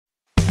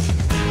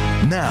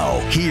Now,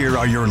 here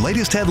are your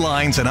latest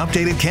headlines and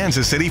updated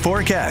Kansas City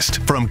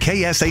forecast from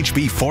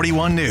KSHB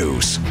 41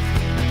 News.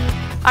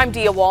 I'm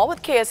Dia Wall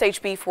with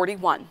KSHB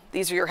 41.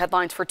 These are your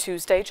headlines for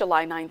Tuesday,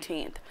 July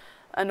 19th.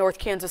 A North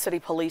Kansas City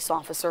police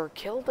officer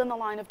killed in the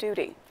line of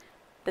duty.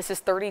 This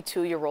is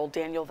 32-year-old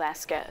Daniel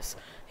Vasquez.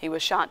 He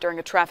was shot during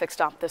a traffic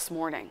stop this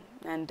morning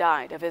and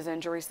died of his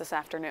injuries this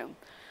afternoon.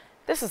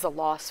 This is a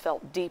loss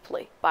felt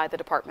deeply by the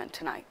department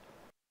tonight.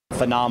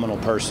 Phenomenal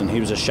person.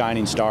 He was a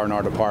shining star in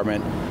our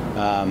department.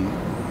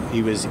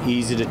 He was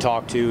easy to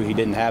talk to. He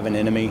didn't have an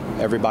enemy.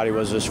 Everybody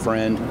was his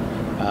friend.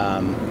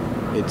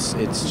 It's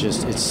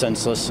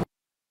senseless.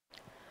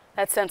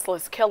 That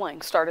senseless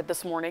killing started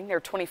this morning near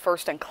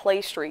 21st and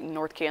Clay Street in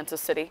North Kansas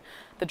City.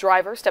 The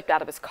driver stepped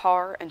out of his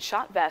car and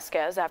shot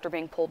Vasquez after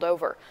being pulled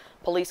over.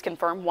 Police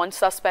confirm one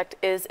suspect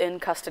is in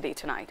custody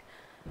tonight.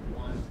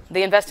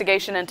 The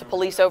investigation into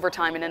police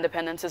overtime in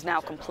Independence is now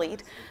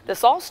complete.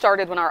 This all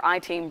started when our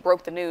I-team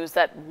broke the news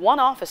that one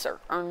officer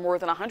earned more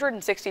than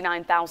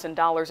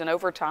 $169,000 in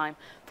overtime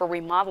for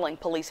remodeling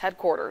police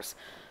headquarters.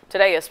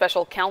 Today, a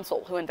special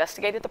counsel who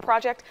investigated the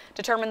project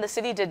determined the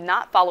city did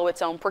not follow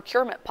its own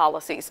procurement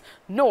policies,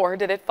 nor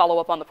did it follow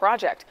up on the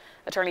project.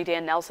 Attorney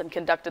Dan Nelson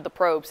conducted the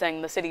probe,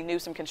 saying the city knew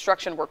some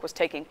construction work was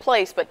taking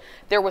place, but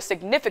there was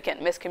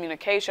significant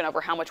miscommunication over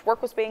how much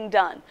work was being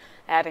done,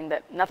 adding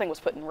that nothing was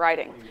put in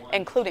writing,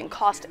 including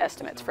cost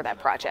estimates for that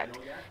project.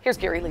 Here's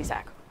Gary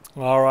Lezak.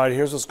 All right,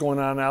 here's what's going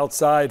on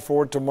outside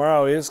for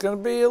tomorrow. It's going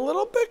to be a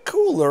little bit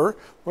cooler.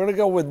 We're going to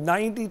go with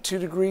 92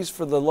 degrees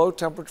for the low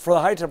temperature, for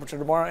the high temperature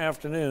tomorrow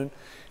afternoon,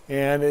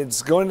 and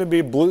it's going to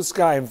be blue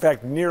sky. In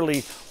fact,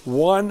 nearly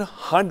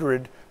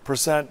 100%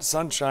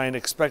 sunshine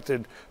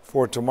expected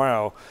for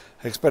tomorrow.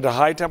 Expect a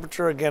high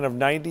temperature again of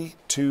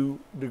 92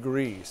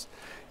 degrees.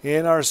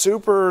 In our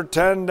super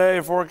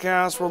 10-day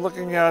forecast, we're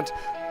looking at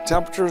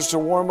temperatures to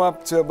warm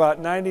up to about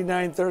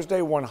 99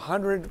 Thursday,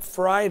 100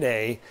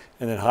 Friday,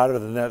 and then hotter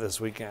than that this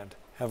weekend.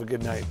 Have a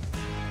good night.